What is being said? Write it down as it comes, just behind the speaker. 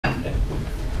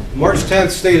March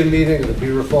 10th stated meeting of the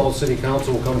Beaver Falls City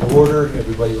Council will come to order.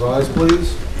 Everybody rise,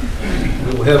 please.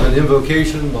 We will have an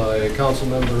invocation by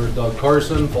Councilmember Doug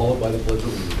Carson, followed by the Pledge of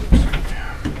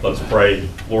Allegiance. Let's pray.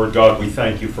 Lord God, we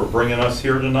thank you for bringing us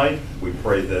here tonight. We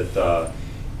pray that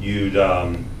you'd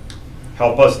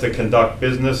help us to conduct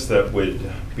business that would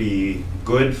be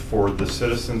good for the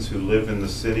citizens who live in the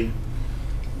city.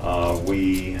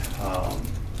 We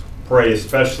pray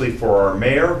especially for our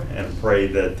mayor and pray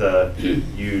that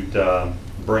you'd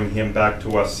bring him back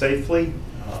to us safely.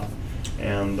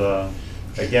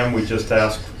 Again, we just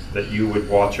ask that you would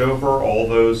watch over all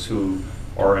those who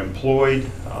are employed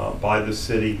by the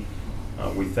city.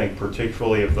 We think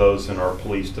particularly of those in our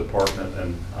police department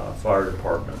and fire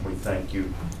department. We thank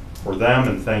you for them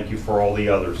and thank you for all the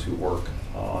others who work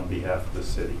on behalf of the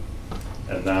city.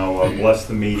 And now bless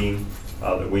the meeting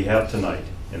that we have tonight.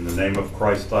 In the name of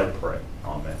Christ I pray.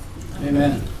 Amen.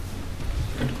 Amen.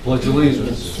 Pledge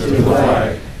allegiance to the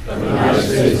flag of the United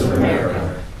States of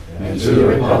America and to the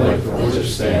republic for which it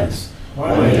stands,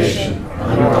 one nation,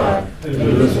 under God,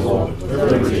 indivisible, with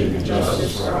liberty and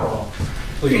justice for all.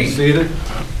 Please be seated.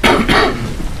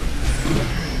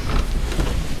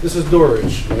 Mrs.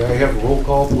 Dorridge, may I have a roll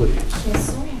call, please?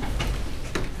 Yes, sir.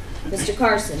 Mr.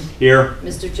 Carson. Here.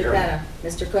 Mr. Geppetta.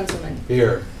 Mr. Kunzelman.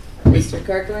 Here. Mr.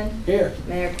 Kirkland. Here.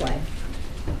 Mayor Clay.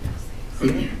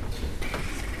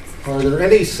 Are there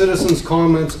any citizens'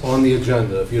 comments on the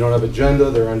agenda? If you don't have agenda,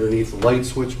 they're underneath the light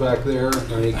switch back there.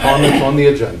 Any comments on the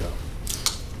agenda?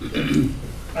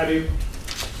 I do.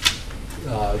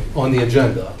 On the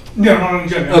agenda? No, not on the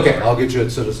agenda. Okay, I'll get you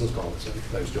at citizens' comments.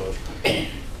 Thanks, George.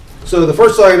 So the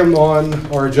first item on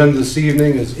our agenda this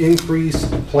evening is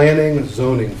increased planning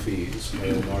zoning fees.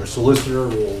 And our solicitor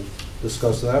will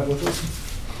discuss that with us.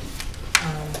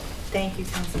 Thank you,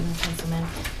 Councilman.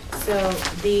 So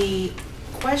the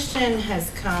question has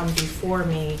come before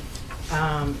me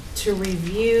to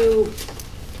review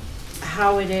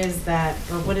how it is that,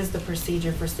 or what is the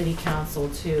procedure for City Council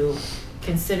to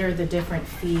consider the different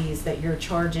fees that you're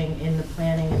charging in the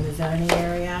planning and the zoning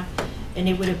area. And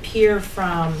it would appear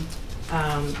from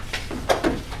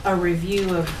a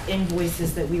review of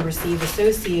invoices that we receive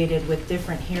associated with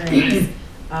different hearings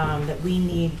that we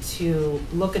need to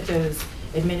look at those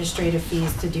administrative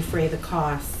fees to defray the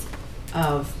costs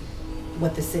of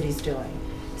what the city's doing.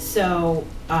 So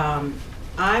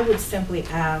I would simply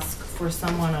ask for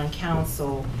someone on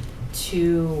council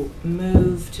to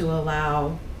move to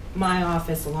allow my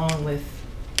office along with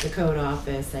the code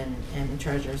office and the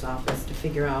treasurer's office to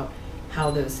figure out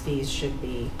how those fees should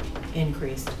be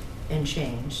increased and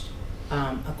changed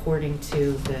according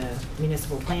to the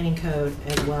municipal planning code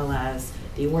as well as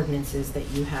the ordinances that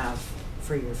you have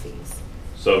for your fees.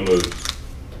 So moved.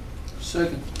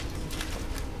 Second.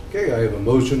 Okay, I have a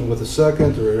motion with a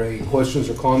second. Are there any questions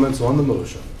or comments on the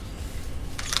motion?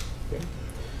 Okay.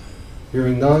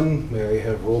 Hearing none, may I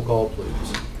have roll call,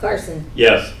 please? Carson.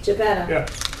 Yes. Geppetta. Yeah.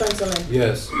 Kunzelman.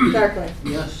 Yes. Kirkland.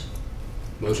 Yes.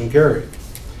 Motion carried.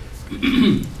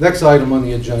 Next item on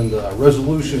the agenda,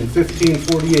 Resolution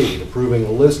 1548, approving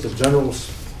a list of general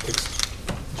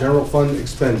fund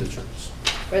expenditures.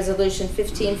 Resolution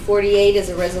 1548 is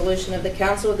a resolution of the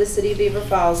Council of the City of Beaver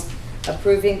Falls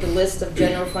approving the list of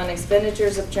general fund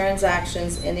expenditures of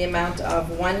transactions in the amount of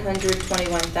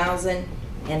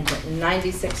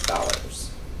 $121,096.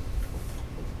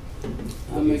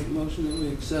 I make a motion that we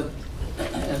accept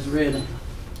as read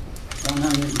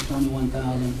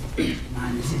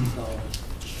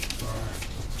 $121,096 for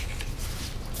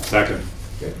Second.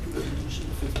 Okay. resolution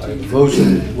I have a 15.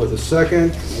 motion with a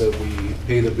second that we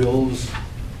pay the bills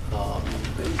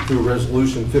through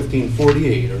Resolution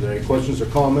 1548. Are there any questions or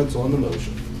comments on the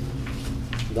motion?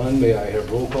 None. May I have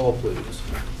roll call, please?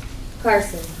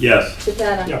 Carson. Yes.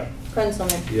 Geppetta. Yeah.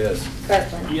 Kunzelman. Yes.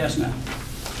 Kirkland. Yes, ma'am.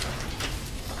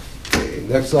 Okay,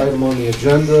 next item on the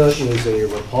agenda is a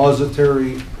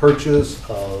repository purchase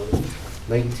of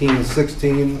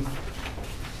 1916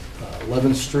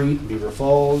 11th Street, Beaver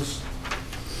Falls.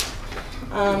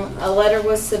 A letter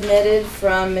was submitted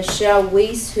from Michelle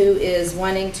Weiss, who is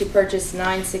wanting to purchase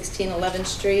 916 11th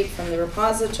Street from the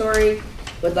repository,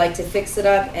 would like to fix it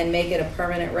up and make it a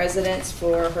permanent residence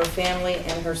for her family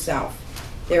and herself.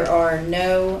 There are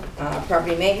no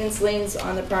property maintenance liens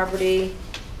on the property.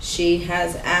 She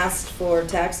has asked for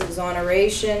tax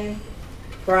exoneration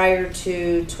prior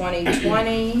to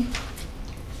 2020.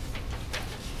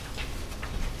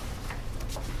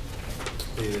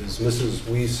 Is Mrs.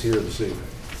 Weiss here this evening?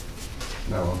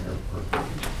 No, I'm here for.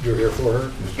 You're here for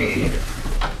her? Okay.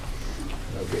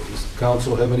 Does the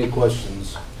council have any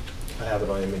questions? I have it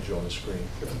on image on the screen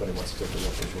if anybody wants to take a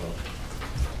look as well.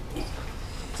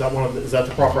 Is that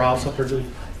the proper house up there, Judy?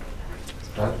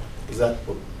 Huh? Is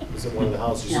it one of the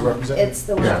houses you represent? It's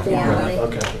the one at the alley.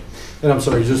 Okay. And I'm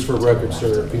sorry, just for record,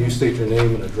 sir, can you state your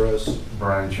name and address?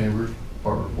 Brian Chambers,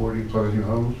 apartment 40, Pleasant View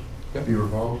Homes, Yep. Beaver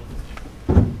Falls.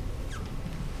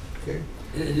 Okay.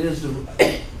 It is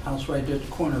the house right there at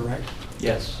the corner, right?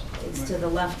 Yes. It's to the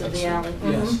left of the alley.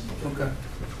 Yes, Mhm. okay.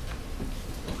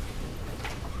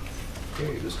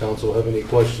 Okay, does council have any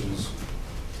questions?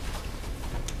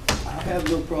 I have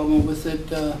no problem with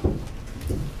it.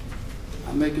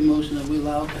 I make a motion that we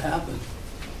allow it to happen.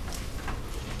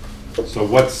 So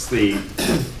what's the,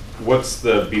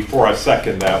 before I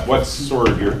second that, what's sort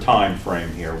of your time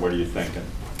frame here? What are you thinking?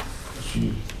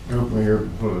 She moved me here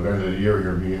for the end of the year,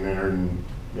 here being there, and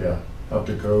yeah, up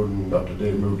to code and up to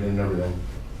date, moved in and everything.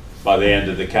 By the end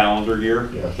of the calendar year?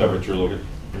 Yeah. Is that what you're looking?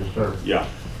 Yes, sir. Yeah.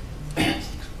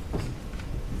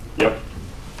 Yep,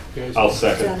 Okay, I'll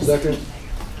second. Second.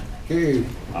 Okay,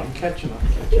 I'm catching up.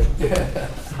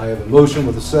 I have a motion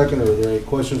with a second. Are there any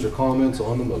questions or comments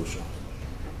on the motion?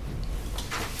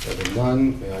 Having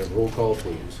none, may I have roll call,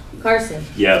 please? Carson,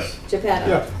 Yes. Geppetto.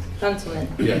 Yeah. Huntsman.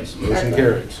 Yes, motion Beckler.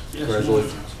 carries. Yes,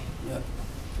 Congratulations. Yep.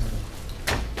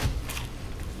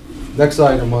 Next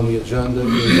item on the agenda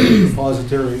is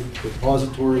a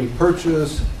repository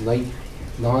purchase,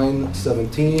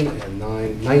 917 and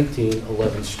 919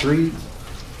 11th Street.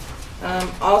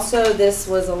 Also, this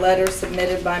was a letter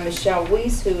submitted by Michelle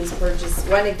Weiss, who is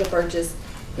wanting to purchase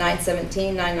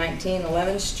 917, 919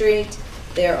 11th Street.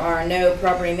 There are no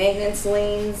property maintenance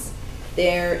liens.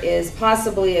 There is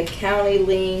possibly a county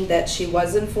lien that she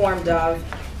was informed of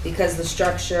because the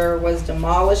structure was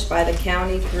demolished by the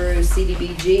county through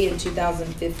CDBG in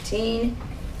 2015.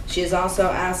 She is also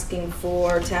asking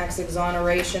for tax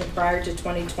exoneration prior to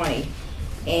 2020.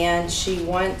 And she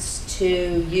wants to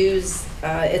use,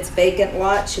 it's vacant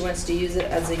lot, she wants to use it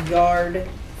as a yard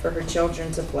for her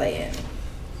children to play in.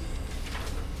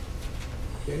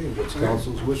 Okay, what's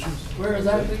council's wishes? Where is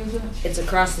that, is it? It's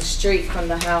across the street from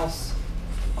the house.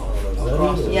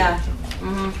 Across the- Yeah.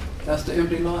 Mm-hmm. That's the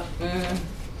empty lot? Mm-hmm.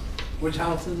 Which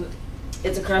house is it?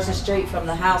 It's across the street from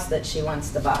the house that she wants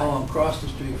to buy. Oh, across the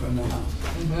street from the house.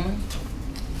 Mm-hmm.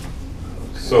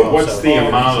 So what's the Oh,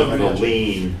 amount of the so-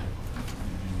 lien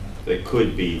that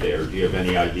could be there? Do you have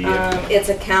any idea? It's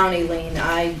a county lien.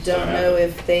 I don't know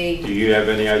if Do they, you have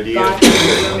any idea Got what the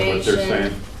they're information.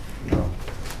 saying? No.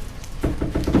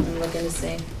 I'm looking to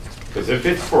see. Because if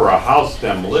it's for a house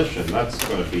demolition, that's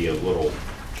going to be a little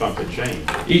chunk of change.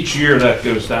 Each year that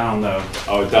goes down though.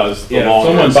 Oh, it does? The Yeah, if longer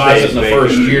someone buys it in the stays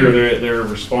first vacant year, they're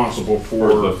responsible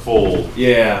for the for, full,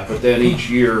 yeah, but then each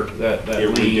year that it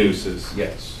lien. reduces.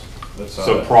 Yes. That's how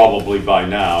So that- probably by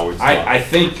now, it's I not.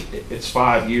 think it's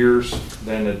 5 years,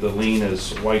 then the lien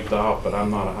is wiped out, but I'm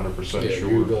not 100% Yeah, sure.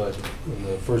 you got on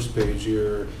the first page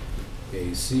here,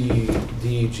 a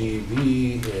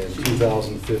CDGB in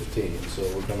 2015, so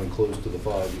we're coming close to the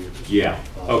 5 years. Yeah,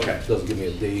 okay. Doesn't give me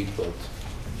a date, but.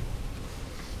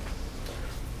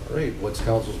 All right, what's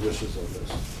council's wishes on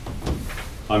this?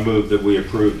 I move that we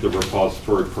approve the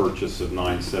repository purchase of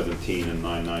 917 and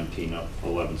 919 up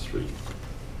 11th Street.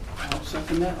 I'll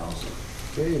second that also.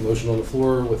 Okay, motion on the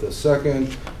floor with a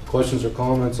second. Questions or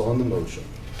comments on the motion?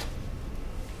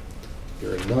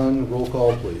 Hearing none, roll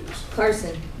call, please.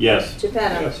 Carson, Yes.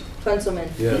 Geppetto. Yes. Huntsman.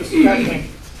 Yes. Beckler.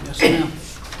 Yes, ma'am.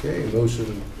 Okay,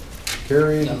 motion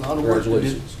carried. Got a lot of work to do.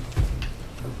 Congratulations.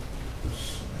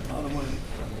 A lot of work.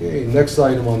 Okay, next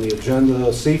item on the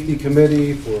agenda, Safety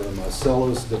Committee for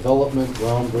Marcellus Development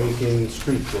groundbreaking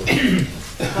street closure.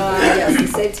 Yes, the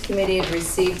Safety Committee had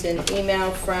received an email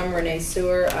from Renee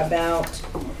Sewer about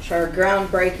her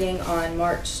groundbreaking on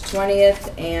March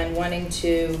 20th and wanting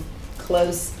to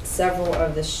close several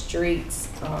of the streets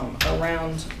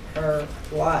around her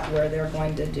lot where they're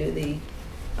going to do the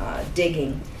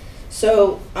digging.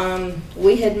 So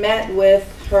we had met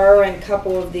with her and a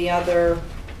couple of the other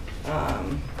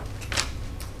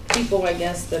people, I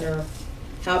guess, that are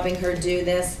helping her do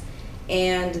this,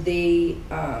 and the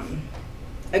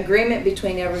agreement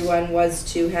between everyone was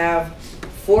to have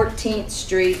 14th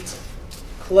Street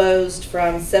closed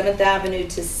from 7th Avenue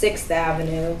to 6th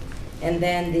Avenue, and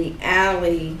then the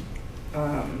alley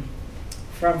from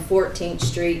 14th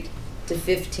Street to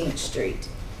 15th Street.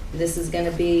 This is going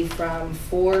to be from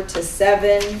 4 to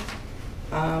 7.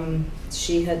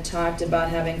 She had talked about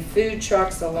having food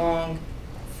trucks along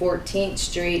 14th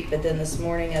Street, but then this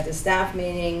morning at the staff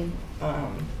meeting,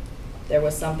 there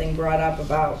was something brought up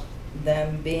about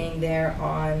them being there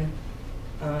on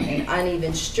an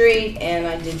uneven street, and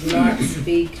I did not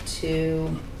speak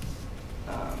to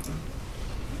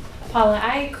Paula,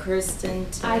 I Kristen.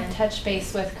 touched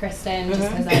base with Kristen just Mhm.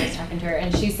 because I was talking to her,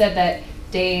 and she said that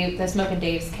the Smoke and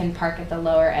Dave's can park at the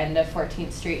lower end of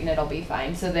 14th Street and it'll be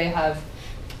fine. So they have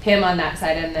him on that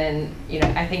side, and then,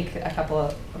 I think a couple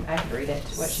of, I could read it,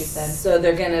 what she said. So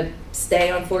they're gonna stay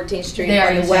on 14th Street They on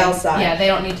already the well said- side? Yeah, they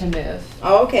don't need to move.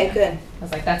 Oh, okay, good. I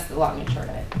was like, that's the long and short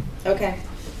of it. Okay.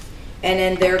 And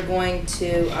then they're going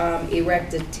to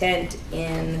erect a tent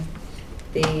in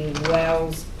the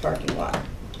Wells parking lot.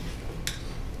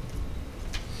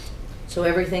 So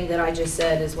everything that I just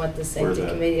said is what the safety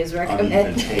committee is recommending.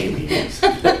 Uneven paving is.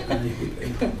 Where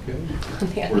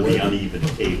the uneven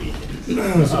paving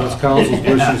is. So what's council's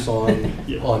wishes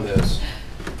Yeah. on this?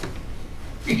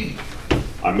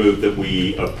 I move that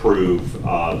we approve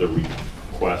the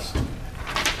request.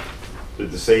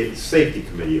 Did the safety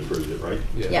committee approve it, right?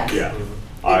 Yes. Yeah.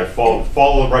 I follow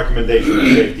the recommendation of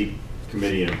the safety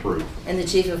committee and approve. And the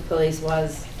chief of police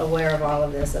was aware of all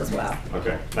of this as well.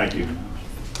 Okay, thank you.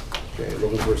 Okay,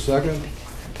 looking for a second?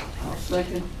 I'll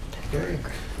second. Okay.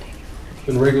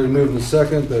 Been regularly moved and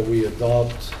second that we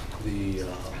adopt the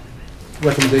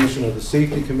recommendation of the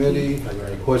safety committee. Are there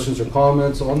any questions or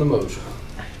comments on the motion?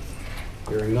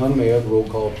 Hearing none, may I have roll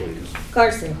call, please?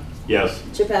 Carson, Yes.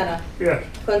 Chappana, Yes.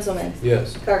 Kunzelman,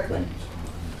 Yes. Kirkland.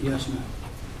 Yes, ma'am.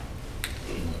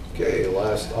 Okay,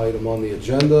 last item on the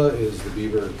agenda is the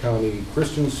Beaver County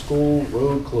Christian School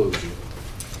road closure.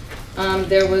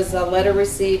 There was a letter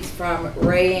received from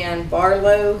Ray Ann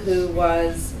Barlow, who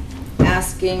was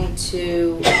asking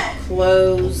to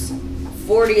close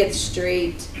 40th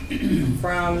Street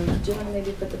from, do you want to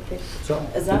maybe put the picture? So-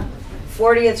 Is that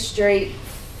 40th Street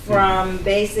from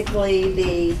basically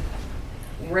the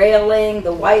railing,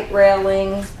 the white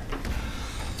railing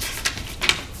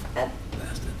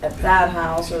at that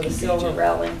house, or the silver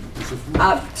railing,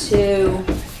 up to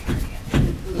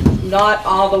not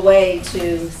all the way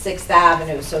to 6th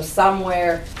Avenue, so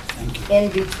somewhere in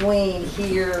between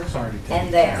here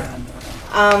and there.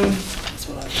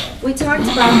 We talked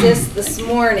about this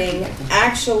morning,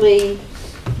 actually,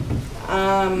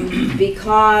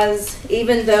 because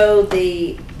even though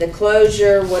the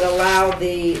closure would allow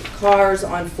the cars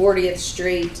on 40th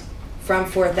Street from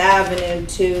 4th Avenue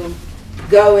to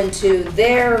go into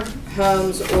their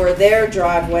homes or their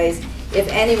driveways, if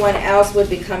anyone else would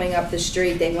be coming up the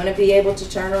street, they wouldn't be able to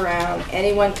turn around.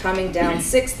 Anyone coming down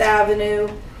 6th Avenue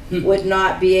would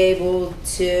not be able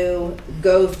to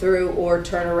go through or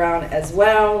turn around as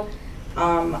well.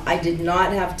 I did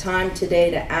not have time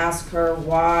today to ask her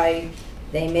why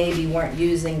they maybe weren't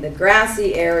using the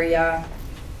grassy area.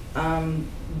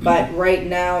 But right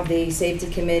now, the safety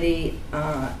committee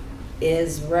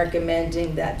is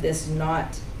recommending that this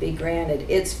not be granted.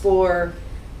 It's for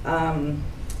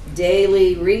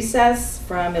daily recess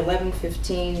from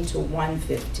 11:15 to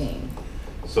 1:15.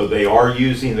 So they are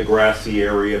using the grassy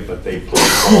area, but they put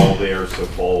a ball there so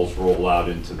balls roll out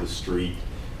into the street.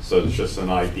 So it's just an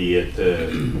idea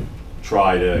to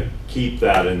try to keep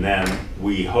that, and then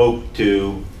we hope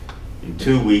to, in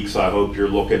 2 weeks, I hope you're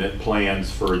looking at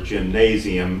plans for a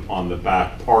gymnasium on the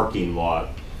back parking lot.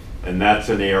 And that's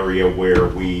an area where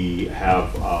we have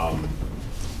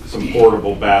some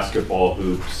portable basketball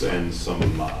hoops and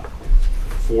some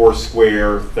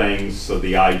four-square things. So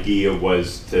the idea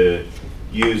was to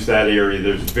use that area.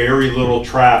 There's very little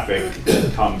traffic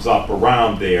that comes up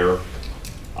around there.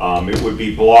 It would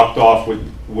be blocked off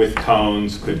with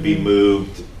cones, could be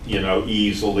moved,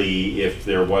 easily if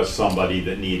there was somebody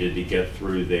that needed to get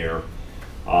through there.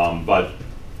 But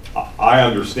I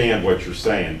understand what you're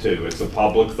saying too. It's a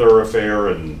public thoroughfare,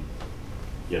 and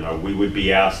we would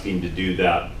be asking to do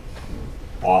that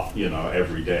off,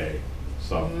 every day.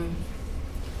 So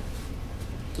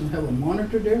Do you have a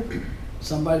monitor there?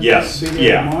 Somebody yes, be there to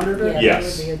yeah, monitor? Yeah.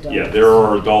 yes, there would be yeah. adults. There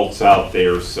are adults out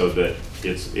there so that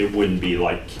it wouldn't be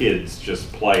like kids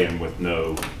just playing with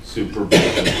no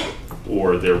supervision,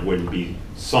 or there wouldn't be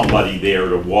somebody there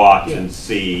to watch and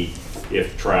see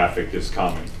if traffic is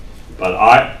coming.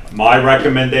 But my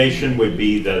recommendation would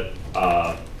be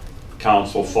that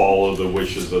council follow the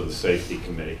wishes of the safety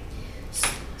committee.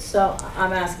 So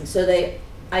I'm asking, so they,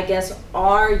 I guess,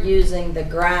 are using the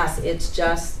grass, it's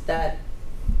just that,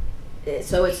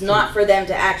 so it's not for them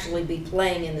to actually be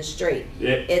playing in the street?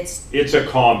 It's a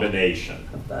combination.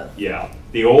 of both? Yeah,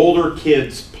 the older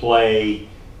kids play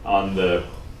on the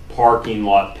parking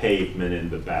lot pavement in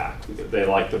the back. They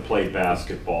like to play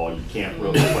basketball. You can't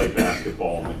really play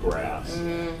basketball in the grass.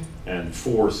 And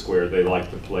foursquare, they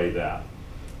like to play that.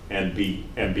 And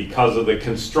because of the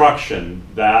construction,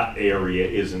 that area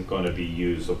isn't going to be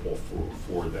usable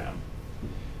for them.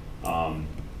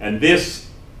 And this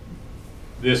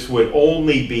would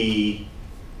only be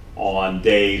on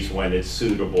days when it's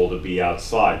suitable to be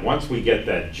outside. Once we get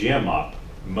that gym up,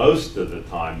 most of the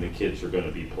time the kids are going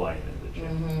to be playing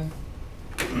in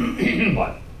the gym.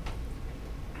 But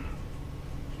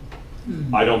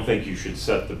I don't think you should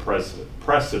set the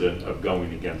precedent of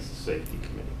going against the safety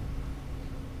committee.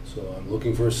 So I'm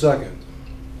looking for a second.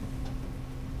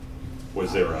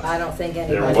 Was there I a, don't think There I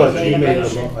anybody thought was- he made a made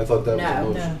motion. I thought that was a No,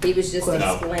 motion. he was just Question.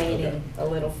 explaining Okay. a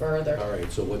little further. All right,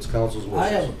 so what's council's I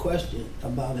have a wishes? question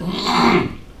about it.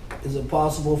 Is it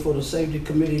possible for the safety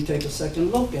committee to take a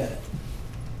second look at it?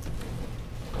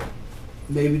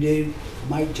 Maybe they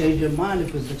might change their mind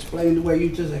if it's explained the way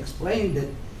you just explained it.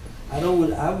 I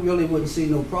really wouldn't see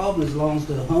no problem as long as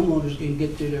the homeowners can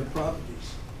get to their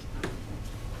properties.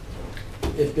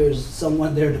 If there's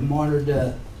someone there to monitor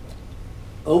the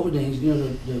openings, you know,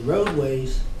 the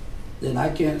roadways, then I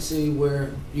can't see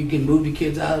where you can move the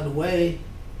kids out of the way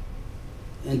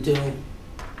until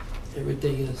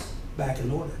everything is back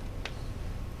in order.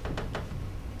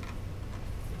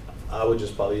 I would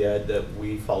just probably add that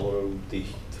we follow the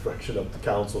direction of the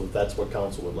council, if that's what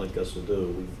council would like us to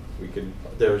do. We can,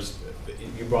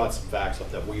 you brought some facts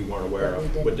up that we weren't aware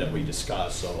of, but that we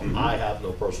discussed, so I have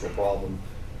no personal problem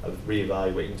of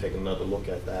reevaluating, taking another look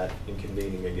at that and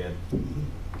convening again.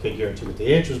 Can't guarantee what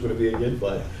the answer is gonna be again,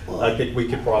 but I think we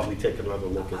could probably take another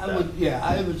look at that.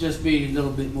 I would just be a little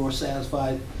bit more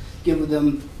satisfied, giving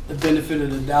them the benefit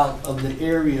of the doubt of the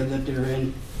area that they're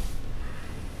in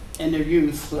and their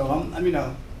youth. So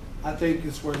I think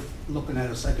it's worth looking at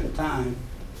a second time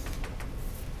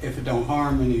if it don't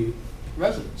harm any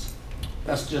residents.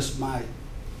 That's just my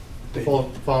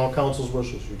opinion. Follow council's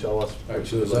wishes, you tell us. All right,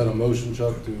 so is that a motion,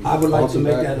 Chuck, to I would like bounce to it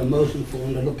make back? that a motion for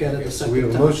them to look at it Okay, a so we second have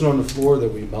a time. motion on the floor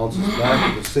that we bounce this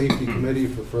back to the safety committee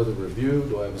for further review.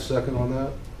 Do I have a second on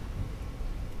that?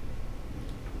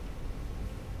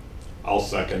 I'll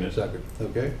second it. Second,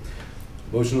 okay.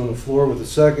 Motion on the floor with a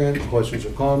second. Questions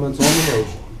or comments on the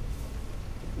motion?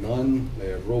 None. May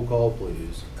I have roll call,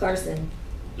 please? Carson,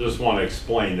 Just want to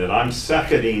explain that I'm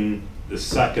seconding the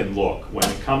second look. When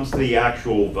it comes to the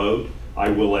actual vote, I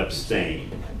will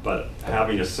abstain, but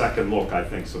having a second look I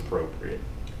think is appropriate.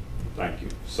 Thank you.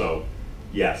 So,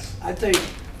 yes. I think,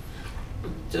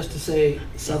 just to say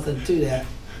something to that,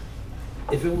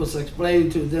 if it was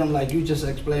explained to them like you just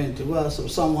explained to us, or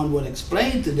someone would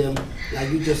explain to them like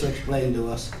you just explained to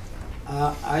us,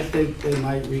 I think they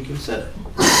might reconsider.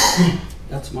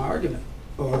 That's my argument,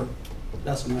 or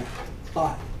that's my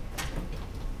thought.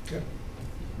 Okay.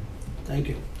 Thank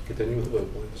you. Continue with the vote,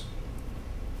 please.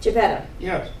 Geppetto,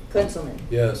 Yes. Kunzelman,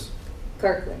 Yes.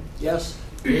 Kirkland. Yes?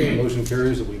 Motion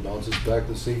carries that we bounce this back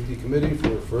to the safety committee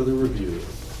for further review.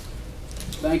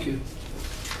 Thank you.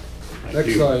 Thank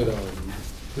Next you. item,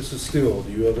 Mrs. Steele,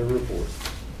 do you have a report?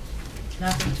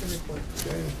 Nothing to report.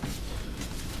 Okay.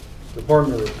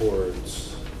 Department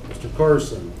reports. Mr.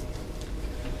 Carson.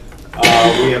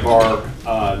 We have our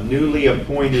newly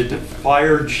appointed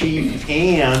fire chief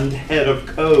and head of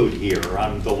code here.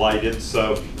 I'm delighted.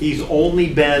 So he's only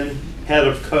been head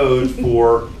of code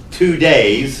for 2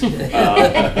 days.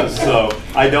 So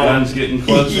I don't. Gun's getting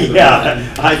closer.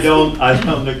 Yeah, I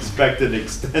don't expect an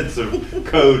extensive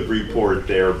code report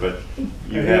there, but you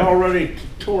You have. already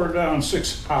tore down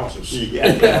 6 houses.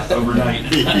 Yeah.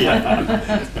 Overnight.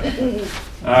 Yeah.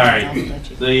 All right,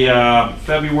 the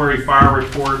February fire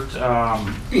report, fire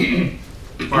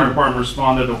department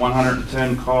responded to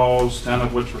 110 calls, 10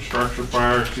 of which were structure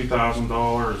fires,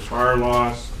 $2,000 fire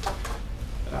loss.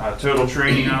 Total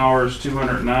training hours,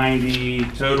 290.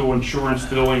 Total insurance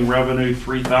billing revenue,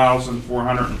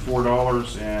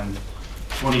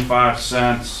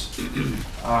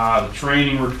 $3,404.25. The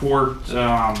training report,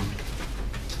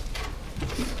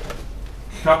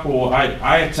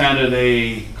 I attended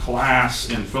a class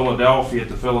in Philadelphia at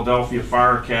the Philadelphia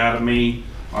Fire Academy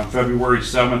on February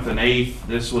 7th and 8th.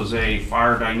 This was a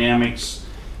fire dynamics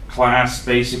class.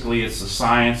 Basically, it's the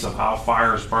science of how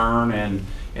fires burn and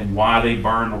why they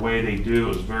burn the way they do. It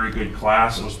was a very good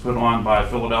class. It was put on by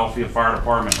Philadelphia Fire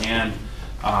Department and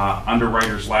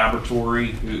Underwriters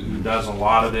Laboratory, who does a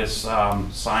lot of this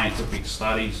scientific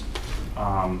studies.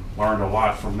 Learned a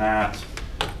lot from that.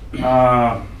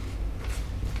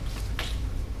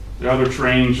 The other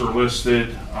trainings are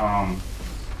listed.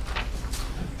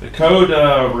 The code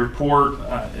report,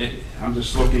 I'm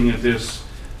just looking at this.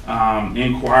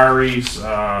 Inquiries,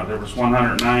 there was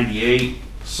 198.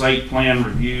 Site plan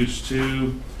reviews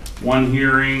 2. 1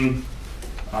 hearing.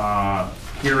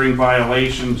 Hearing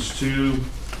violations 2.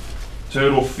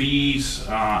 Total fees,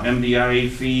 MDIA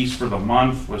fees for the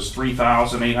month was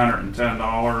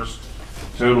 $3,810.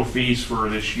 Total fees for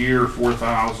this year,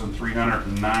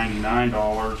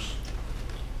 $4,399.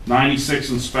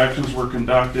 96 inspections were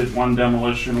conducted, 1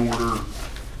 demolition order,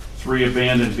 3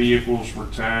 abandoned vehicles were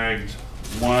tagged,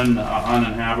 1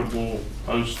 uninhabitable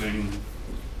posting,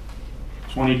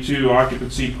 22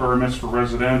 occupancy permits for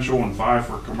residential and 5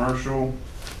 for commercial,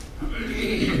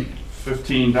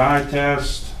 15 dye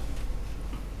tests,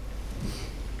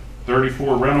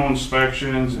 34 rental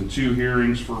inspections and 2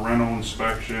 hearings for rental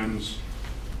inspections.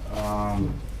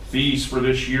 Fees for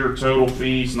this year, total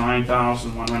fees,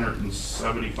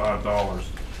 $9,175.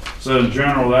 So in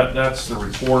general, that's the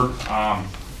report.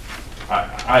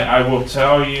 I will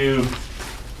tell you,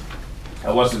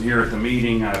 I wasn't here at the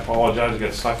meeting. I apologize. I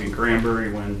got stuck in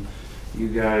Cranberry when you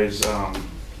guys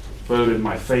voted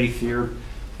my faith here.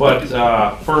 But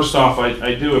first off,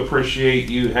 I do appreciate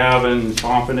you having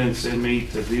confidence in me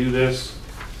to do this.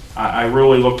 I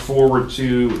really look forward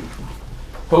to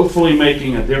hopefully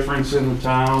making a difference in the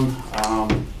town.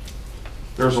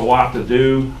 There's a lot to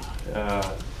do.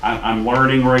 I'm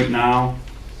learning right now.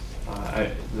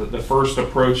 The first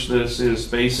approach to this is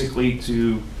basically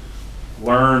to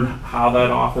learn how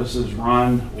that office is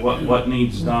run, what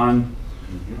needs done.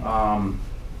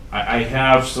 I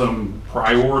have some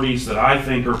priorities that I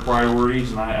think are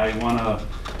priorities, and I want to,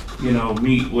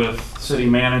 meet with city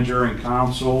manager and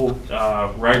council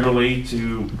regularly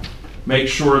to make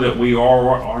sure that we all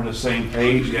are on the same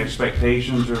page. The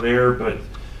expectations are there, but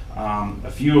a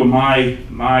few of my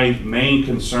main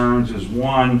concerns is,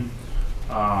 one,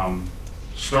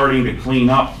 starting to clean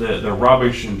up the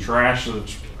rubbish and trash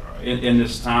that's in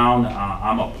this town.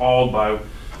 I'm appalled by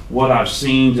what I've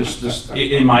seen just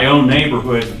in my own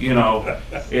neighborhood.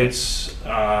 It's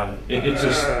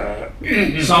just,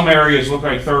 some areas look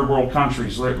like third world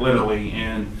countries, literally,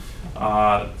 and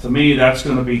to me, that's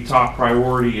going to be top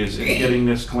priority is getting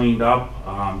this cleaned up.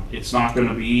 It's not going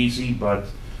to be easy, but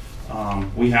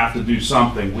we have to do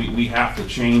something. We have to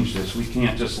change this. We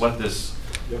can't just let this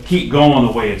keep going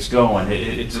the way it's going.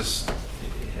 It's just,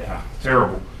 yeah,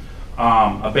 terrible.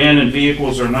 Abandoned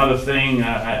vehicles are another thing.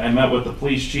 I met with the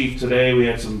police chief today. We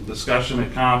had some discussion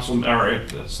at council or at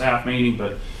the staff meeting,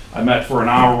 but I met for an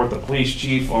hour with the police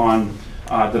chief on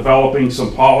developing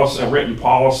some policy, a written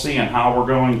policy, and how we're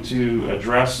going to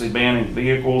address the abandoned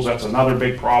vehicles. That's another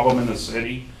big problem in the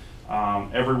city.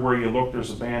 Everywhere you look,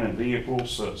 there's abandoned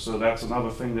vehicles, so that's another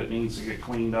thing that needs to get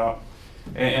cleaned up.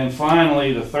 And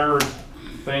finally, the third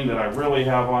thing that I really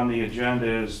have on the agenda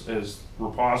is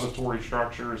repository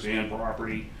structures and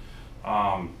property.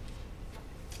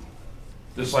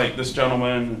 Just like this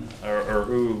gentleman or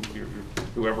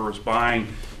whoever is buying,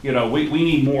 we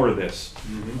need more of this.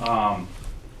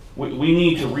 We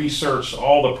need to research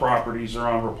all the properties that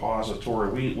are on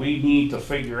repository. We need to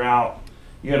figure out,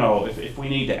 if we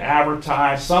need to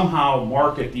advertise, somehow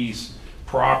market these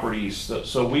properties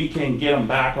so we can get them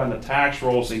back on the tax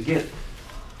rolls and get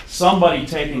somebody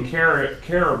taking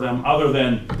care of them other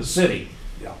than the city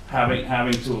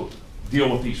having to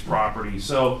deal with these properties.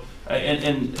 So,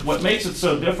 and what makes it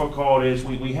so difficult is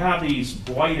we have these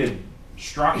blighted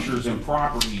structures and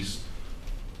properties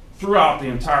throughout the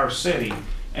entire city,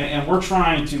 and we're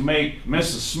trying to make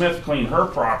Mrs. Smith clean her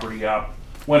property up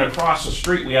when across the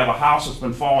street we have a house that's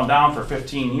been falling down for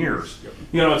 15 years.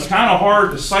 It's kind of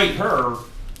hard to cite her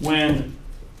when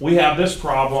we have this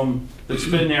problem that's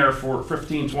been there for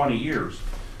 15, 20 years.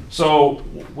 So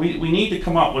we need to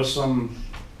come up with some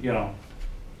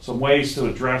ways to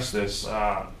address this.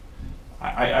 I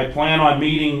plan on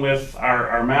meeting with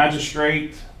our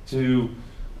magistrate to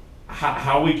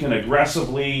how we can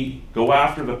aggressively go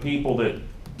after the people that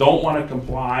don't want to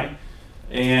comply.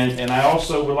 And I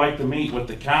also would like to meet with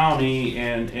the county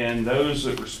and those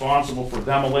that are responsible for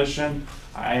demolition.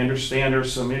 I understand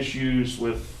there's some issues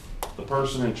with the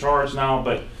person in charge now,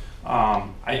 but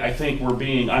I think we're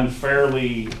being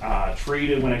unfairly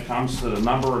treated when it comes to the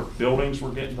number of buildings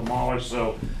we're getting demolished.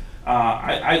 So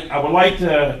I would like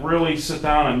to really sit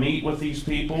down and meet with these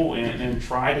people and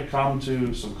try to come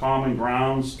to some common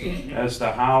grounds as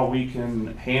to how we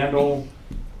can handle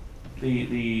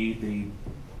the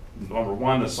number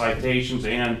one, the citations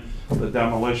and the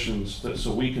demolitions,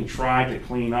 so we can try to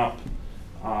clean up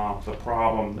the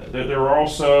problem. There are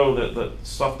also the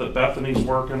stuff that Bethany's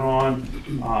working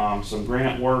on, some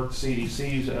grant work,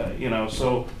 CDC's,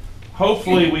 so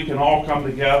hopefully we can all come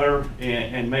together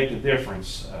and make a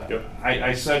difference.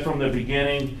 I said from the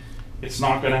beginning, it's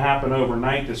not going to happen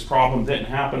overnight. This problem didn't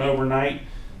happen overnight.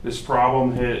 This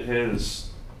problem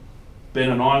has been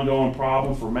an ongoing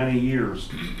problem for many years.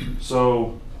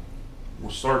 So we'll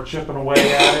start chipping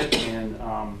away at it, and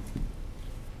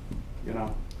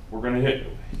we're gonna hit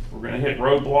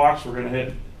roadblocks. We're gonna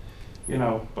hit you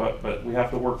know, but we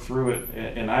have to work through it,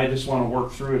 and I just want to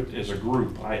work through it as a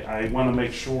group. I want to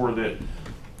make sure that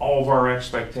all of our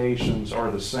expectations are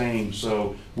the same,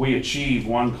 so we achieve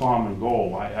one common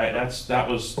goal. That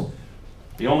was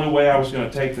the only way I was going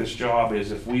to take this job,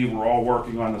 is if we were all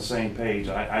working on the same page.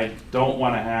 I don't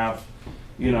want to have,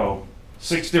 you know,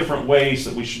 6 different ways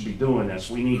that we should be doing this.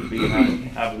 We need to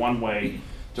have one way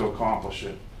to accomplish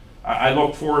it. I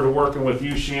look forward to working with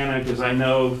you, Shannon, because I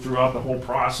know throughout the whole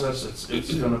process,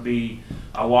 it's going to be,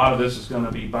 a lot of this is going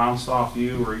to be bounced off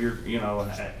you, or you're, you know,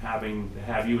 having to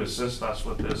have you assist us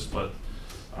with this. But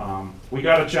we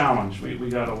got a challenge.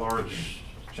 We got a large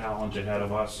challenge ahead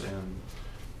of us, and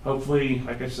hopefully,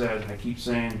 like I said, I keep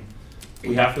saying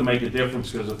we have to make a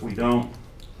difference, because if we don't,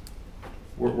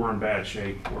 we're in bad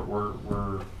shape.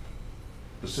 The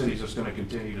city's just going to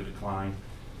continue to decline.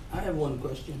 I have one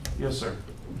question. Yes, sir.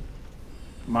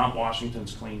 Mount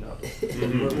Washington's cleaned up.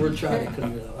 We're trying to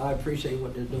clean it up. I appreciate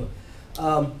what they're doing.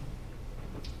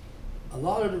 A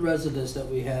lot of the residents that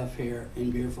we have here in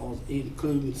Beaver Falls,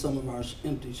 including some of our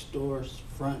empty stores,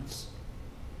 fronts,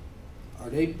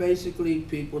 are they basically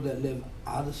people that live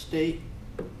out of state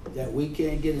that we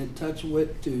can't get in touch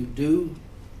with to do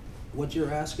what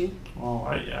you're asking? Well,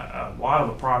 a lot of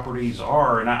the properties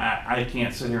are, and I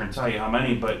can't sit here and tell you how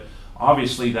many, but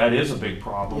obviously that is a big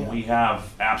problem. Yeah. We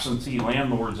have absentee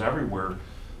landlords everywhere.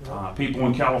 People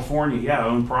in California,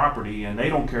 own property, and they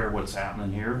don't care what's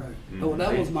happening here. Right. Well,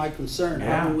 that was my concern.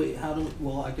 Yeah.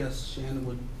 Well, I guess Shannon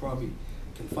would probably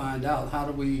can find out, how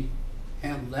do we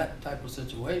handle that type of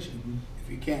situation? If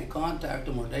you can't contact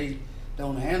them or they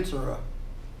don't answer,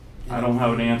 I don't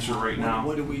have an answer right now.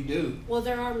 What do we do? Well,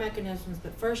 there are mechanisms,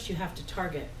 but first you have to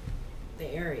target the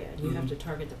area, and you have to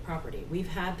target the property. We've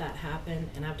had that happen,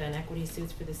 and I've done equity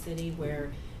suits for the city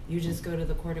where you just go to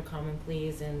the Court of Common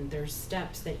Pleas, and there's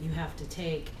steps that you have to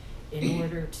take in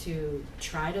order to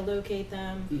try to locate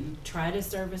them, try to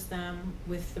service them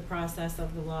with the process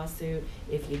of the lawsuit.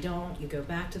 If you don't, you go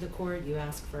back to the court, you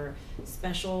ask for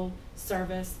special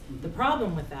service. The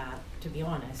problem with that, to be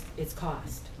honest, is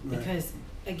cost. Right. Because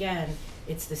again,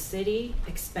 it's the city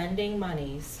expending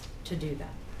monies to do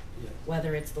that. Yeah.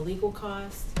 Whether it's the legal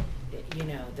costs, you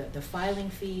know, the filing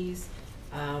fees,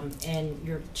 and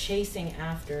you're chasing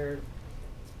after,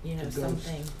 you know,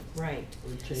 something, right.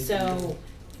 So,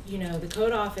 you know, the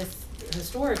code office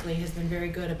historically has been very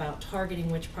good about targeting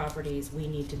which properties we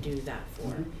need to do that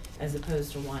for, as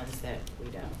opposed to ones that we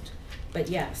don't. But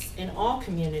yes, in all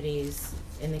communities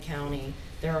in the county,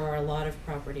 there are a lot of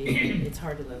properties, it's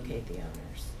hard to locate the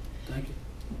owners. Thank you.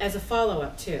 As a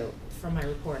follow-up too, from my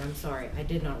report, I'm sorry, I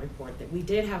did not report that we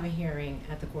did have a hearing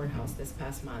at the courthouse this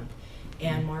past month,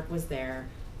 and Mark was there,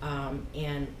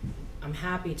 and I'm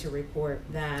happy to report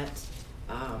that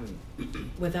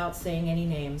without saying any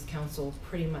names, council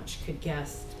pretty much could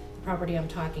guess the property I'm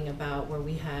talking about, where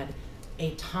we had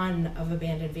a ton of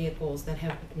abandoned vehicles that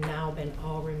have now been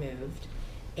all removed.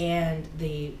 And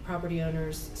the property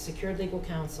owners secured legal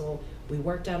counsel. We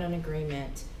worked out an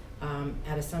agreement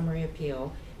at a summary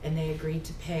appeal, and they agreed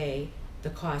to pay the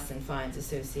costs and fines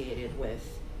associated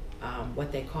with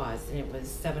what they caused. And it was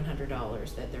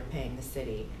 $700 that they're paying the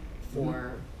city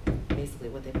for basically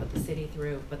what they put the city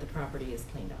through, but the property is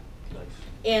cleaned up. Nice.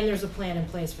 And there's a plan in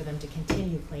place for them to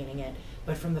continue cleaning it.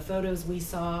 But from the photos we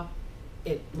saw,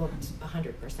 it looked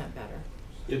 100% better.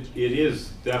 It is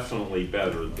definitely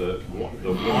better. The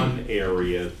one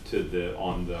area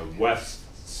on the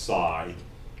west side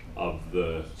of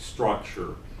the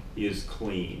structure is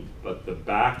clean, but the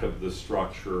back of the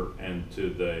structure and to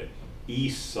the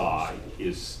east side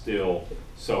is still.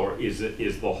 So is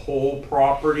the whole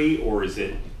property, or is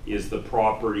the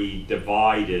property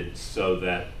divided so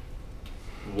that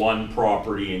one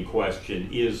property in question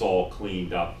is all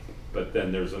cleaned up, but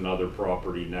then there's another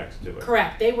property next to it?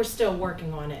 Correct. They were still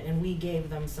working on it, and we gave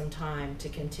them some time to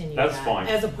continue That's that fine.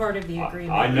 as a part of the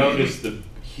agreement. I noticed the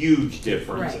huge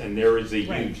difference, Right. and there is a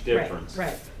Right, huge difference.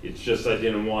 right. It's just I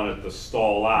didn't want it to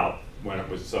stall out when it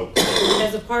was so close.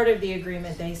 As a part of the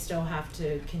agreement, they still have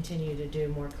to continue to do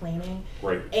more cleaning.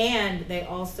 Right. And they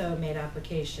also made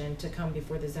application to come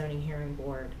before the zoning hearing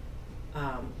board,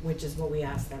 which is what we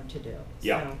asked them to do.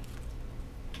 Yeah. So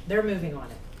they're moving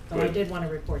on it. But I Good. did want to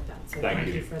report that, so Thank thank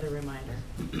you. you for the reminder.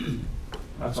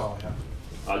 That's all I have.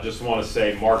 I just want to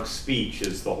say Mark's speech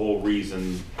is the whole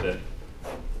reason that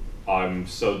I'm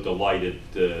so delighted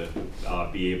to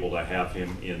be able to have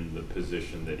him in the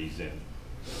position that he's in.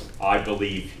 I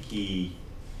believe he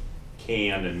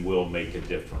can and will make a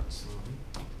difference.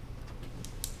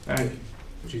 Thank you.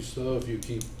 Chief Stowe, if you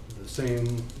keep the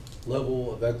same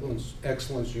level of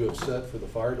excellence you have set for the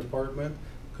fire department,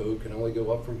 code can only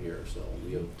go up from here, so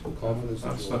we have confidence.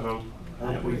 That's the hope.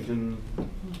 Hope we can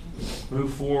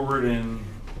move forward and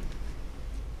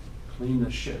clean the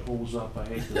shitholes up. I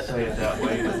hate to say it that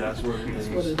way, but that's what it is.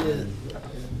 That's what it is.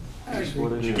 That's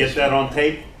what it Did you is. get that on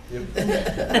tape?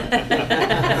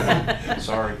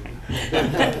 Sorry.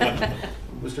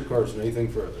 Mr. Carson,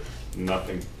 anything further?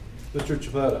 Nothing. Mr.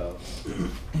 Chipetta?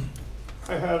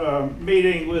 I had a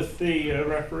meeting with the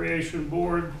Recreation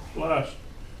Board last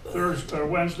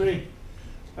Wednesday.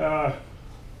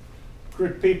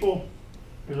 Good people,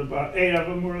 there's about 8 of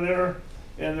them were there,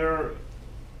 and they're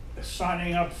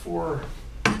signing up for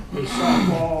the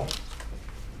softball,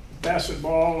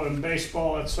 basketball, and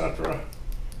baseball, etc.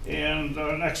 And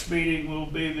next meeting will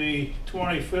be the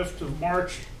 25th of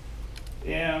March,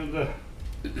 and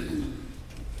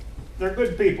they're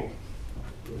good people.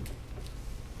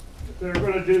 They're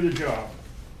going to do the job.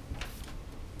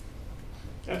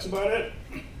 That's about it.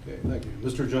 Okay, thank you.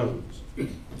 Mr. Jones?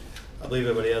 I believe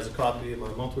everybody has a copy of my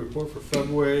monthly report for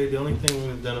February. The only thing we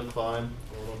identified, I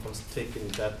don't know if I'm taking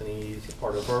Bethany's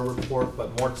part of her report,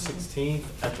 but March 16th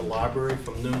at the library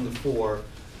from noon to 4,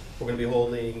 we're going to be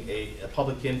holding a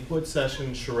public input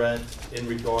session, charrette, in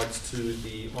regards to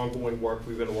the ongoing work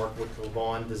we're going to work with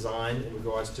Vaughn Design in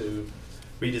regards to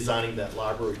redesigning that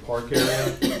library park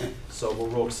area. So we're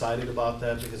real excited about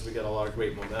that because we got a lot of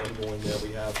great momentum going there.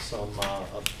 We have some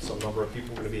number of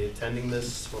people going to be attending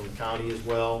this from the county as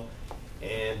well.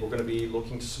 And we're going to be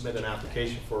looking to submit an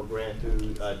application for a grant through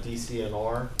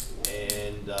DCNR.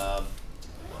 And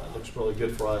it looks really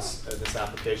good for us in this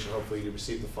application, hopefully to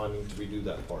receive the funding to redo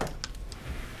that park.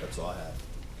 That's all I have.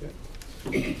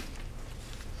 Okay.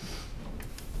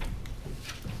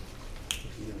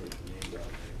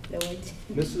 No, I didn't.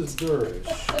 Mrs. Durish?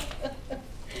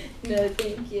 No,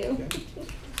 thank you. Okay.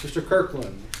 Mr.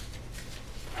 Kirkland?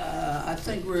 I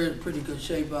think we're in pretty good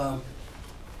shape. I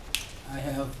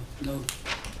have no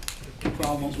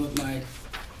problems with my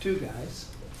 2 guys.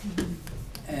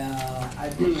 I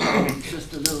do have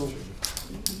just a little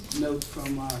note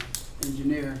from our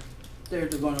engineer. They were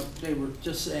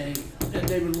just saying that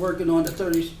they've been working on the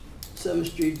 37th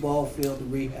Street ball field to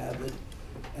rehab it,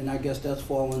 and I guess that's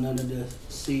falling under the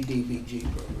CDBG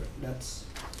program. That's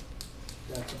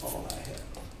all I have.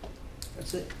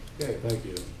 That's it. Okay, thank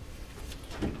you.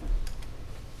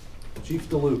 Chief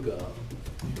DeLuca?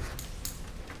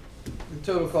 The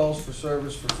total calls for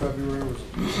service for February was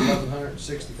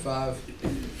 1,165.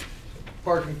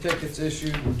 Parking tickets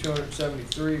issued were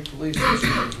 273. Police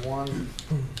issued was 1.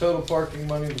 Total parking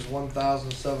money was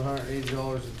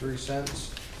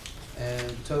 $1,780.03.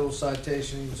 And total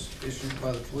citations issued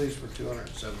by the police were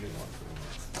 271 for the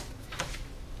month.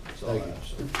 That's all I Thank you. have,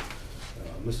 sir.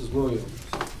 Mrs. Williams?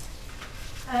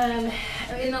 In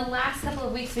the last couple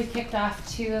of weeks, we've kicked off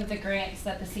 2 of the grants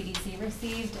that the CDC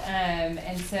received.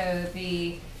 And so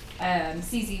the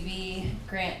CZB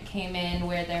grant came in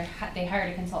where they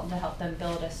hired a consultant to help them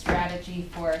build a strategy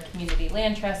for a community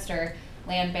land trust or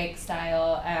land bank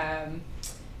style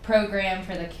program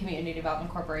for the Community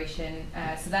Development Corporation.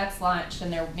 So that's launched,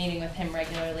 and they're meeting with him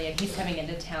regularly, and he's coming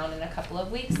into town in a couple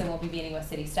of weeks, and we'll be meeting with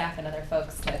city staff and other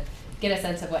folks to get a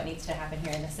sense of what needs to happen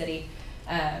here in the city.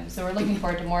 So we're looking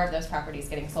forward to more of those properties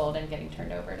getting sold and getting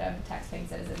turned over to taxpaying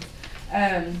citizens.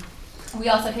 We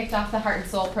also kicked off the Heart and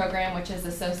Soul program, which is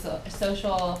a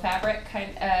social fabric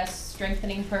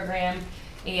strengthening program,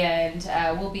 and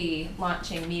we'll be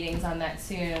launching meetings on that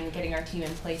soon, getting our team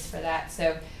in place for that.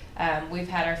 So we've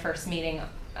had our first meeting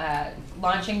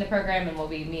launching the program, and we'll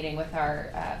be meeting with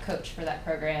our coach for that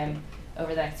program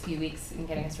over the next few weeks and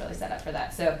getting us really set up for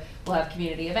that. So we'll have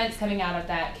community events coming out of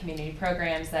that, community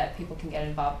programs that people can get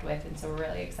involved with, and so we're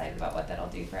really excited about what that'll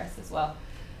do for us as well.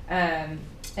 And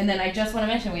then I just want to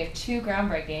mention we have 2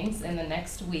 groundbreakings in the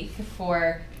next week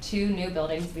for 2 new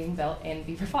buildings being built in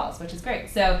Beaver Falls, which is great.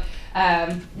 So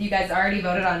you guys already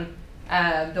voted on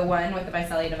the one with the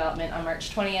Visalia development on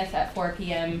March 20th at 4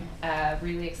 p.m.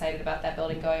 Really excited about that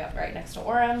building going up right next to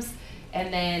Orem's.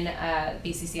 And then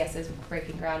BCCS is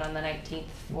breaking ground on the 19th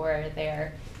for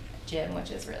their gym,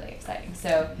 which is really exciting.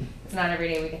 So it's not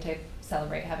every day we get to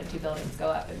celebrate having 2 buildings go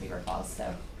up in Beaver Falls,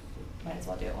 so might as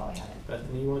well do it while we have it.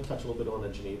 Bethany, you want to touch a little bit on the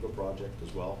Geneva project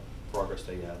as well, progress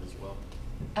they have as well?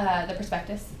 The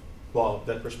prospectus. Well,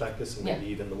 that prospectus and Yeah.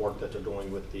 maybe even the work that they're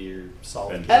doing with the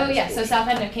South. Oh yeah, so South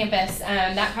End of Campus,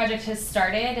 that project has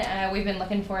started. We've been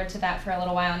looking forward to that for a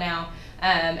little while now.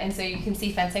 And so you can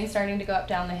see fencing starting to go up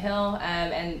down the hill,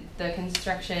 and the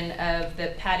construction of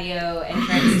the patio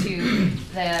entrance to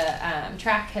the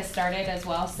track has started as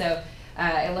well. So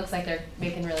it looks like they're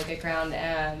making really good ground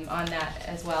on that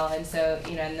as well. And so,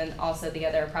 you know, and then also the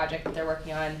other project that they're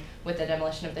working on with the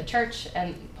demolition of the church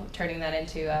and turning that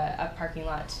into a parking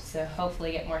lot. So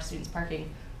hopefully get more students parking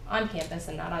on campus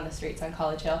and not on the streets on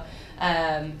College Hill.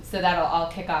 So that'll all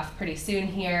kick off pretty soon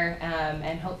here,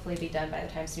 and hopefully be done by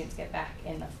the time students get back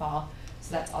in the fall.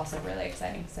 So that's also really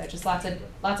exciting. So just lots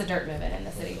of dirt moving in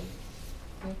the city.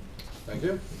 Thank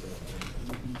you.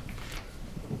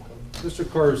 Mr.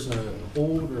 Carson,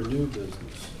 old or new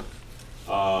business?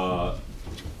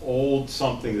 Old,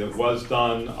 something that was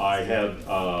done. I had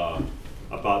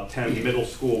about 10 middle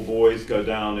school boys go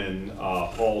down and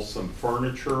haul some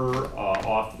furniture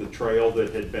off the trail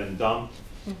that had been dumped.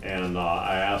 And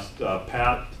I asked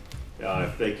Pat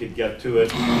if they could get to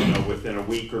it, you know, within a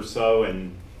week or so,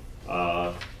 and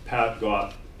Pat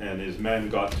and his men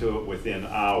got to it within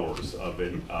hours of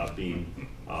it being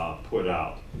put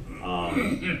out.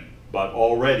 But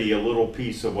already a little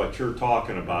piece of what you're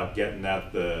talking about, getting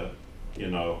at the, you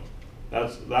know,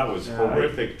 that was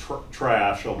horrific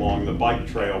trash along the bike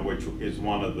trail, which is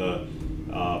one of the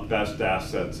best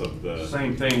assets of the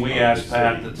Same thing, we asked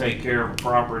Pat to take care of a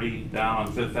property down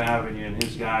on Fifth Avenue, and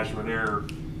his guys were there.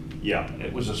 Yeah.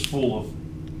 It was just full of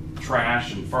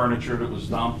trash and furniture that was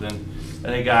dumped, and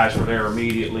the guys were there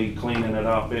immediately cleaning it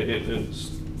up. It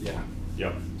was, yeah.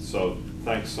 Yep, so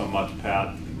thanks so much,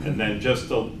 Pat. And then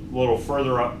just a little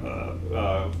further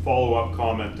follow-up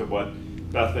comment to what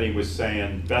Bethany was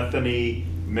saying. Bethany,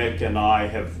 Mick, and I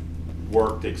have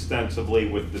worked extensively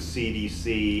with the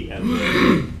CDC and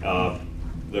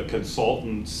the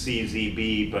consultant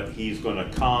CZB, but he's going to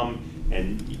come,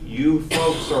 and you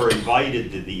folks are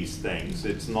invited to these things.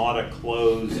 It's not a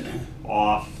closed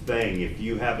off thing. If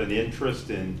you have an interest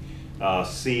in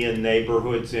seeing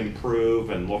neighborhoods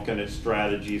improve and looking at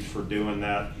strategies for doing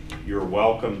that, you're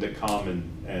welcome to come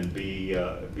and be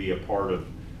a part of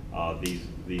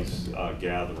these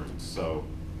gatherings. So,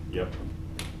 yep.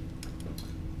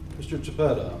 Mr.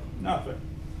 Chapetta? Nothing.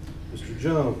 Mr.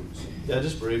 Jones? Yeah,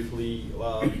 just briefly,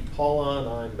 Paula and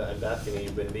I and Bethany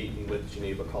have been meeting with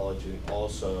Geneva College and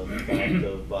also the fact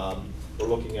of we're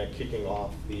looking at kicking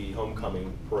off the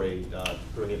homecoming parade,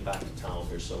 bringing it back to town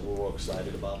here, so we're real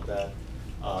excited about that.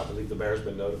 I believe the mayor's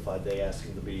been notified. They asked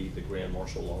him to be the grand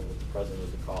marshal along with the president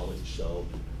of the college, so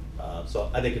so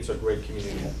I think it's a great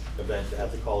community event to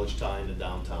have the college tie into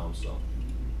downtown. So.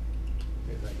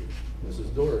 Okay, thank you. Mrs.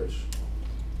 Dorish?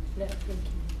 No, thank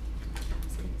you.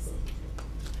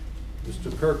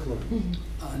 Mr. Kirkland?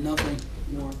 Nothing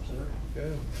more, sir.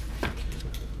 Okay.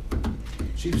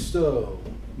 Chief Stowe?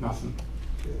 Nothing.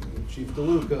 Okay. Chief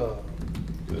DeLuca?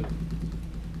 Good.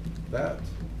 Pat?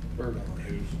 Bernard?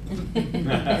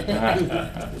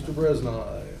 Mr.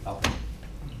 Bresnai?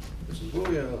 Mrs.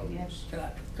 Williams? Yes.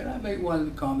 Can I make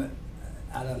one comment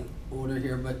out of order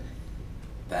here? But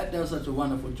Pat does such a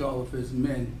wonderful job with his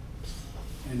men.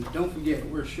 And don't forget,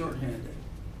 we're shorthanded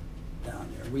down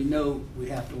there. We know we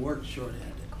have to work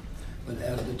shorthanded. But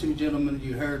as the two gentlemen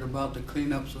you heard about the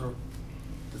cleanups or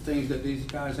the things that these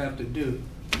guys have to do,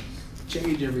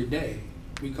 change every day.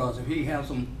 Because if he has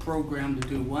them programmed to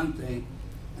do one thing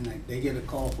and they get a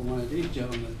call from one of these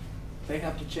gentlemen, they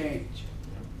have to change.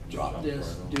 Drop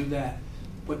this, do that.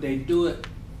 But they do it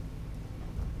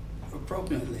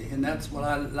appropriately. And that's what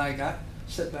I like. I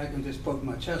sit back and just poke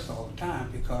my chest all the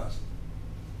time because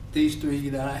these three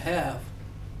that I have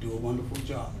do a wonderful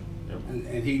job. Yep.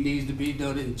 And he needs to be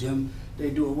noted, and Jim, they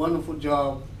do a wonderful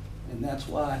job, and that's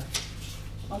why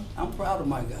I'm proud of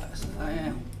my guys. I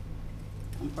am.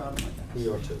 I'm proud of my guys. We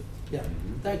are too. Yeah,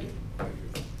 thank you. Thank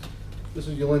you.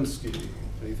 Mrs. Jelinski,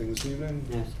 anything this evening?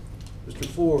 Yes. Mr.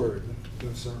 Ford?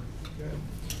 Yes, sir. Okay.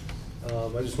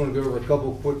 I just want to go over a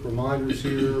couple quick reminders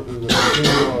here. We will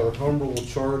continue our Home Rule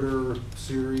Charter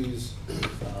series.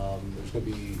 There's going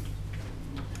to be,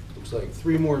 looks like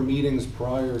 3 more meetings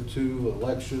prior to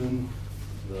election.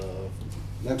 The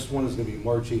next one is going to be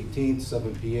March 18th,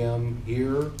 7 p.m.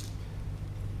 here.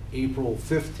 April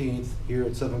 15th here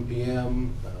at 7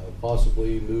 p.m.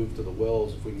 Possibly move to the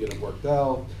Wells if we can get it worked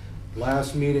out.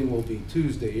 Last meeting will be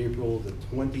Tuesday, April the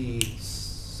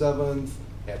 27th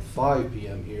at 5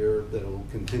 p.m. here. That will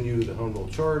continue the Home Rule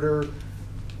Charter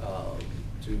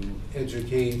to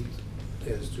educate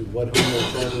as to what Home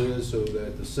Rule Charter is so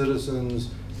that the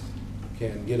citizens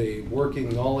can get a working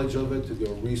knowledge of it, to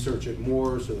go research it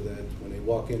more so that when they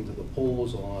walk into the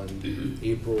polls on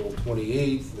April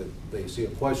 28th, that they see a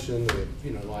question,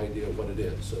 they have no idea what it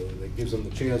is. So that gives them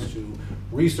the chance to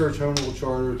research Home Rule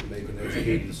Charter to make an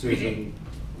educated decision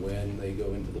when they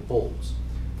go into the polls.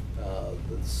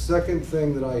 The second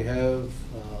thing that I have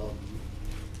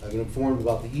I've been informed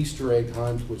about the Easter egg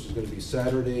hunt, which is going to be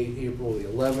Saturday, April the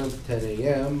 11th, 10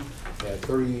 a.m. at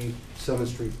 37th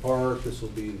Street Park. This will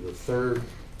be the third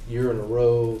year in a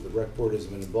row. The rec board has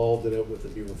been involved in it with the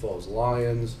Beaver Falls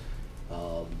Lions.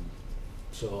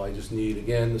 So I just need,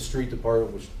 again, the street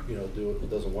department, which, you know,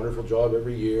 does a wonderful job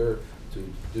every year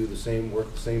to do the same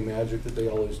work, the same magic that they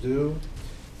always do.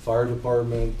 Fire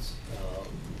department,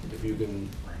 if you can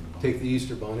take the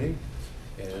Easter Bunny.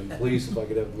 And police, if I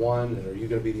could have one. And are you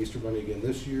going to be the Easter Bunny again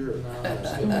this year? Or no?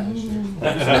 So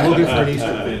I'm looking for an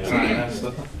Easter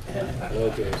Bunny.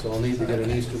 Okay, so I'll need to get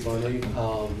an Easter Bunny.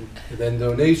 And then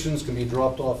donations can be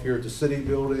dropped off here at the city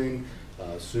building.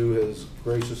 Sue has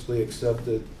graciously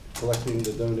accepted collecting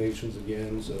the donations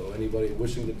again. So anybody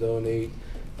wishing to donate,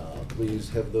 please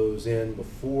have those in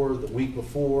before the week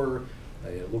before.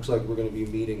 It looks like we're going to be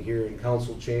meeting here in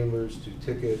council chambers to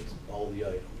ticket all the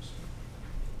items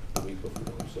the week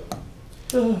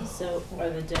before. So are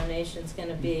the donations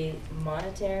gonna be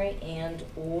monetary and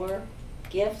or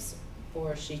gifts,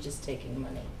 or is she just taking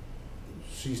money?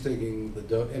 She's taking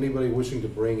anybody wishing to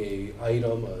bring a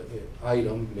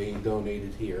item may donate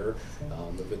it here.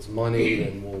 If it's money,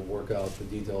 then we'll work out the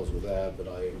details with that, but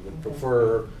I would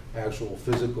prefer actual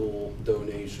physical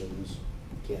donations.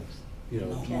 Gifts. You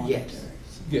know, Yes.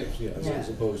 gifts, yes, as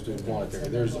opposed to monetary.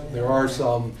 There are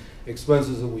some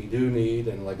expenses that we do need,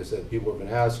 and like I said, people have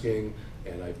been asking,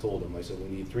 and I've told them, I said, we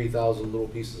need 3,000 little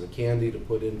pieces of candy to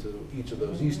put into each of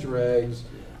those Easter eggs,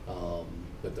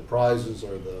 but the prizes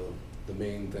are the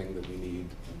main thing that we need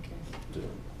to do.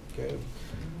 Okay.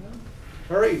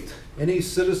 All right, any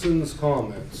citizens'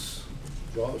 comments?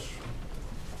 Josh?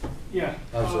 Yeah.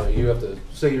 I'm sorry, you have to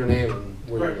say your name and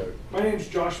where Right. you live. My name's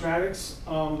Josh Maddox.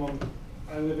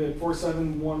 I live at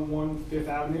 4711 Fifth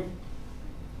Avenue.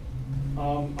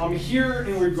 I'm here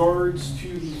in regards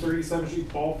to the 37th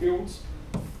Street ball fields.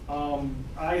 I'm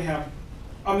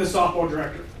the softball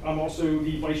director. I'm also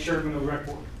the vice chairman of the rec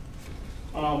board.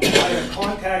 I have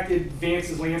contacted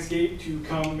Vance's Landscape to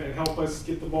come and help us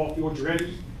get the ball fields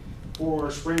ready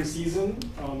for spring season.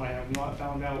 I have not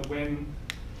found out when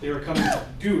they are coming to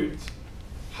do it.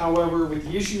 However, with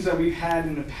the issues that we've had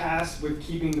in the past with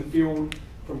keeping the field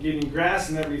from getting grass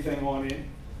and everything on it,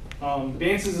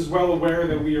 Vance's is well aware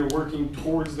that we are working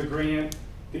towards the grant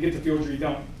to get the fields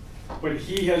redone. But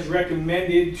he has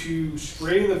recommended to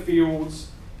spray the fields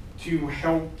to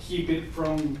help keep it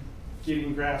from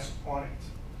getting grass on it.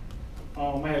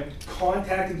 I have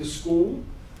contacted the school.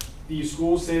 The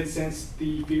school said since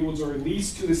the fields are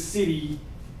leased to the city,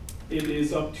 it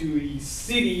is up to the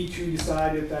city to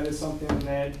decide if that is something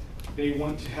that they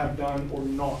want to have done or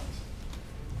not.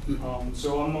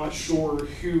 So I'm not sure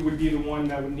who would be the one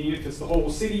that would need it, if it's the whole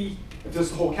city, if it's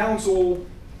the whole council,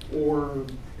 or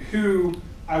who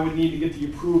I would need to get the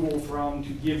approval from to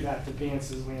give that to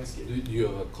Vance's Landscape. Do you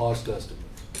have a cost estimate?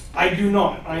 I do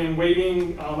not. I am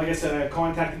waiting, like I said, I have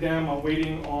contacted them. I'm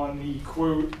waiting on the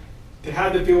quote to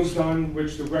have the fields done,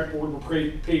 which the rec board will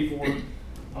pay for.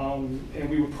 And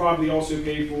we would probably also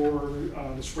pay for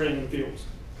the spraying of the fields,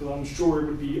 because I'm sure it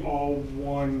would be all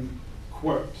one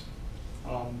quote.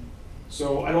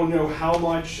 So I don't know how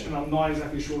much, and I'm not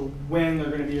exactly sure when they're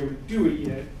going to be able to do it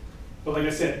yet. But like I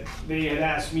said, they had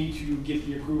asked me to get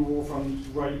the approval from the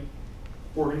right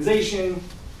organization,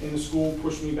 and the school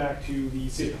pushed me back to the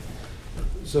city.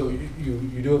 So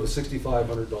you do have a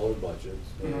 $6,500 budget,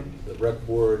 and the rec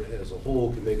board as a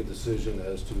whole can make a decision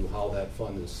as to how that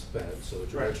fund is spent. So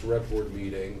at your next rec board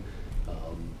meeting,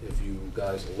 if you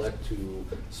guys elect to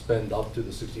spend up to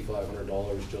the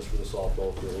 $6,500 just for the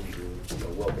softball field, you're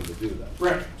welcome to do that.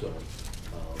 Right.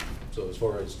 So as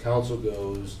far as council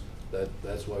goes,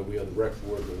 that's why we on the rec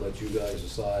board will let you guys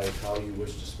decide how you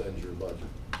wish to spend your budget.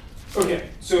 Okay,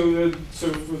 so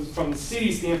from the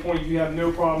city standpoint, you have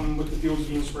no problem with the fields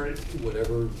being sprayed?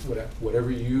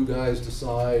 Whatever you guys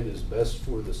decide is best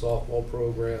for the softball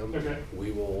program, okay,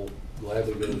 we will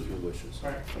gladly go with your wishes. All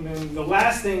right, and then the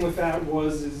last thing with that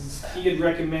is he had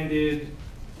recommended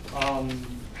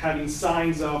having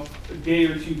signs up a day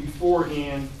or two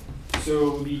beforehand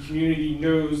so the community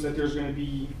knows that it's going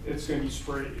to be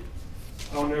sprayed.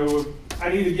 I don't know, I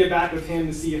need to get back with him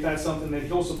to see if that's something that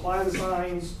he'll supply the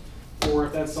signs, or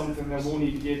if that's something that we'll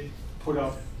need to get put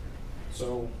up.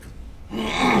 So, like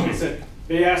I said,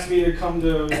 they asked me to come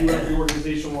to whoever the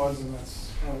organization was, and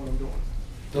that's kind of what I'm doing.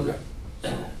 Okay.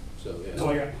 So yeah. That's all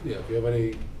I got. Yeah, if you have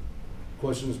any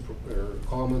questions or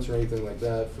comments or anything like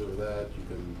that for that, you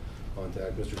can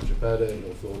contact Mr. Chapetta and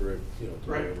he'll filter it, to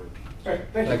whatever. All right,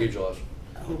 thank you, Josh.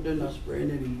 I hope they're not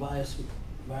spraying any virus.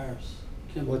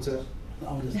 What's that?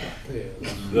 I'm just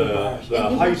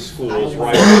The high school is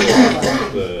right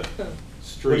across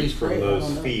streets from sprayed? I those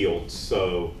don't know. fields,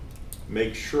 so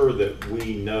make sure that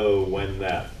we know when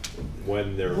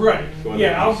they're Right, gonna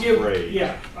yeah, I'll be give, sprayed.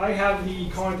 yeah, I have the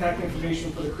contact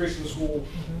information for the Christian school.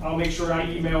 I'll make sure I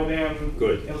email them.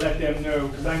 Good. And let them know,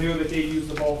 because I know that they use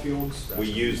the ball fields We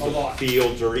use a the lot.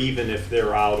 fields, or even if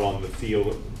they're out on the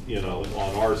field, you know,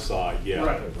 on our side, yeah.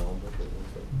 Right,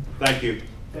 Thank you.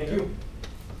 thank you.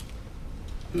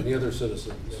 Any other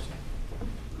citizens?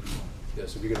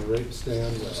 Yes, if you're going to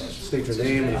stand, state your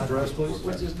name and address, please.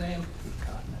 What's his name?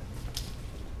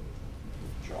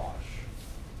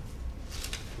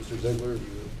 Mr. Ziegler, you.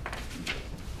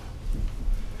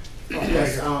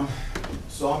 Yes,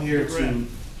 so I'm here to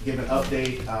give an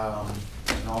update,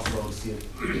 and also see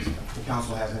if the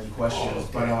council has any questions.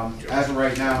 But, as of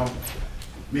right now,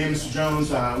 me and Mr. Jones,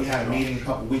 we had a meeting a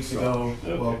couple weeks ago,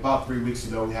 well, about 3 weeks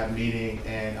ago, we had a meeting,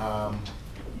 and,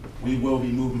 we will be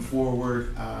moving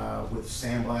forward, with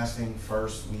sandblasting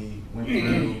first. We went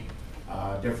through,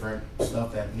 different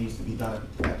stuff that needs to be done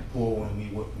at the pool, and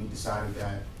we decided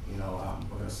that, you know,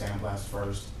 we're gonna sandblast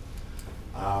first.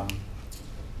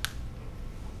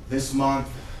 This month,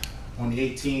 on the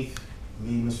 18th,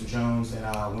 me, Mr. Jones, and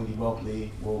Wendy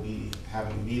Welpley will be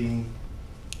having a meeting,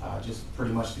 just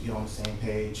pretty much to get on the same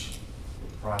page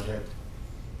with the project.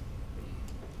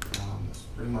 That's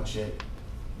pretty much it.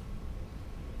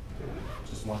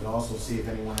 Just wanted to also see if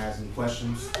anyone has any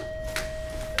questions.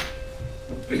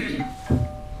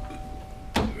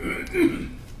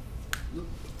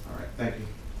 All right, thank you.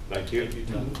 Thank you.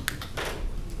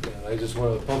 Yeah, I just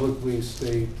want to publicly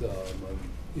state,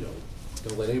 you know,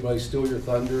 don't let anybody steal your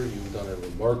thunder. You've done a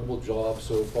remarkable job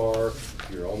so far.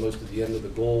 You're almost at the end of the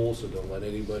goal, so don't let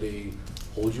anybody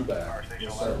hold you back.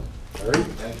 Yes, sir. All right?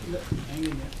 Thank you. Hang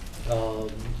in there.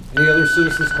 Any other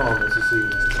citizens' comments this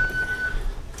evening?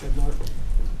 Good luck.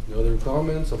 No other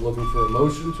comments? I'm looking for a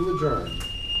motion to adjourn.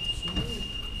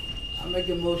 I make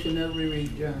a motion that we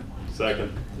adjourn.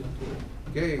 Second.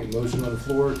 Okay, motion on the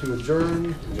floor to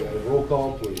adjourn. We have a roll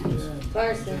call, please.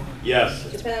 Carson, Yes.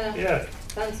 Capano, Yeah.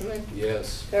 Councilman,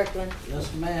 Yes. Kirkland.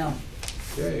 Yes, ma'am.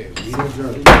 Okay, meeting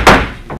adjourned.